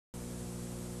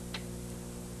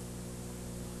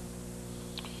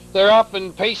They're off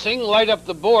and pacing, light up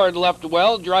the board, left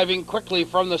well, driving quickly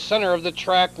from the center of the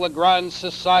track, Legrand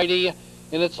Society,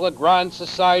 and it's Legrand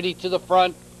Society to the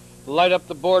front. Light up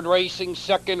the board racing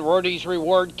second. Rorty's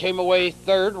Reward came away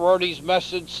third. Rorty's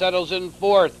Message settles in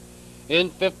fourth. In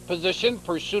fifth position,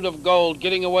 Pursuit of Gold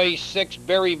getting away sixth.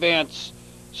 Berry Vance,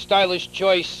 Stylish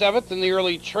Choice seventh, and the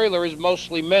early trailer is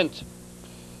Mostly Mint.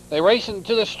 They race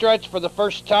into the stretch for the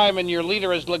first time, and your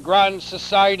leader is Legrand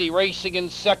Society racing in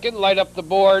second. Light up the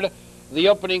board. The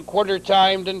opening quarter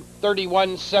timed in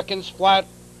 31 seconds flat.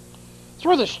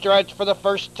 Through the stretch for the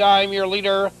first time, your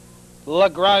leader,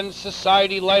 Legrand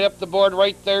Society, light up the board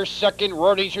right there. Second,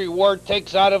 Rorty's Reward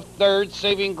takes out of third,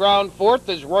 saving ground fourth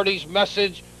as Rorty's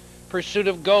Message. Pursuit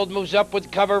of Gold moves up with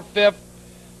cover fifth.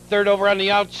 Third over on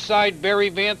the outside, Berry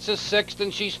Vance is sixth,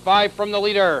 and she's 5 from the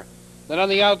leader. Then on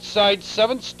the outside,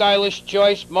 seventh, Stylish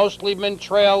Choice, Mostly Mint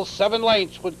trails. 7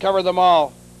 lengths would cover them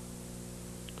all.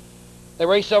 They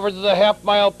race over to the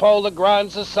half-mile pole.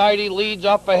 Legrand Society leads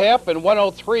off a half and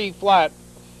 103 flat.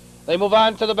 They move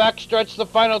on to the backstretch the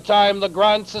final time.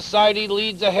 Legrand Society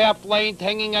leads a half length,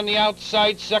 hanging on the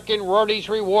outside. Second, Rorty's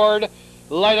Reward.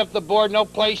 Light up the board, no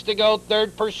place to go.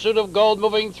 Third, Pursuit of Gold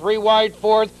moving 3 wide.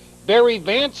 Fourth, Berry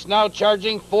Vance now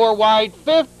charging 4 wide.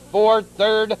 Fifth,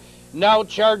 third, now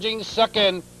charging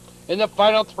second. In the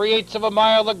final 3/8 of a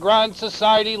mile, Legrand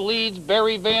Society leads.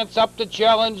 Berry Vance up to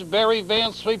challenge. Berry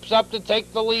Vance sweeps up to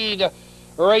take the lead.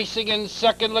 Racing in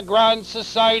second, Legrand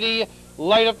Society.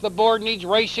 Light up the board needs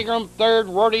racing room third.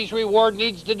 Rorty's Reward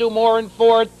needs to do more in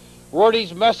fourth.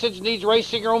 Rorty's Message needs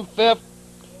racing room fifth.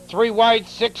 3 wide,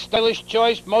 6, Stylish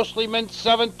Choice, Mostly Mint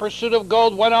seventh. Pursuit of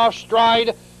Gold went off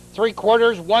stride.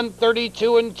 3/4,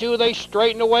 132 and 2. They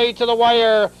straighten away to the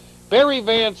wire. Berry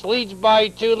Vance leads by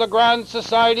 2. Legrand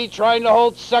Society trying to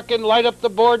hold second. Light up the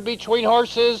board between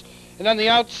horses. And on the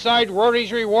outside,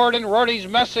 Rorty's Reward and Rorty's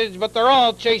Message. But they're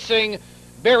all chasing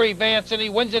Berry Vance, and he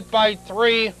wins it by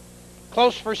 3.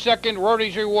 Close for second,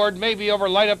 Rorty's Reward, maybe over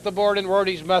Light Up the Board and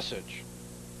Rorty's Message.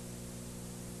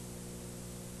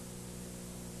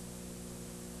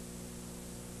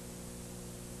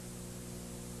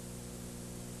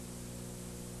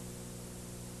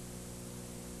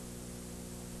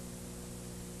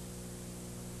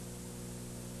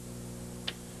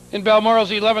 In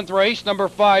Balmoral's 11th race, number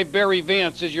 5, Berry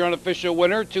Vance is your unofficial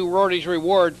winner. 2, Rorty's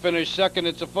Reward finished second.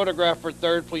 It's a photograph for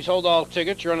third. Please hold all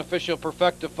tickets. Your unofficial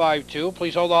Perfecta 5-2.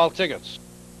 Please hold all tickets.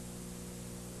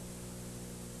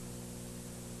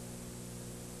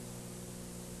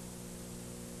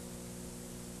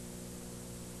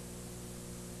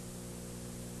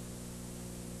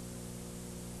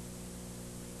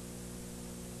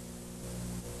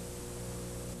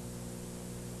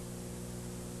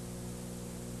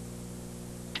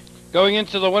 Going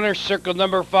into the winner's circle,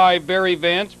 number 5, Berry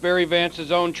Vance. Berry Vance is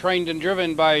owned, trained, and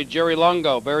driven by Gerry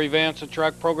Longo. Berry Vance, a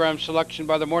track program selection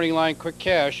by the Morning Line Quick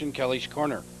Cash in Kelly's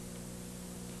Corner.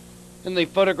 In the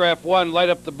photograph 1, Light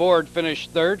Up the Board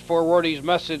finished third. 4, Rorty's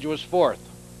Message was fourth.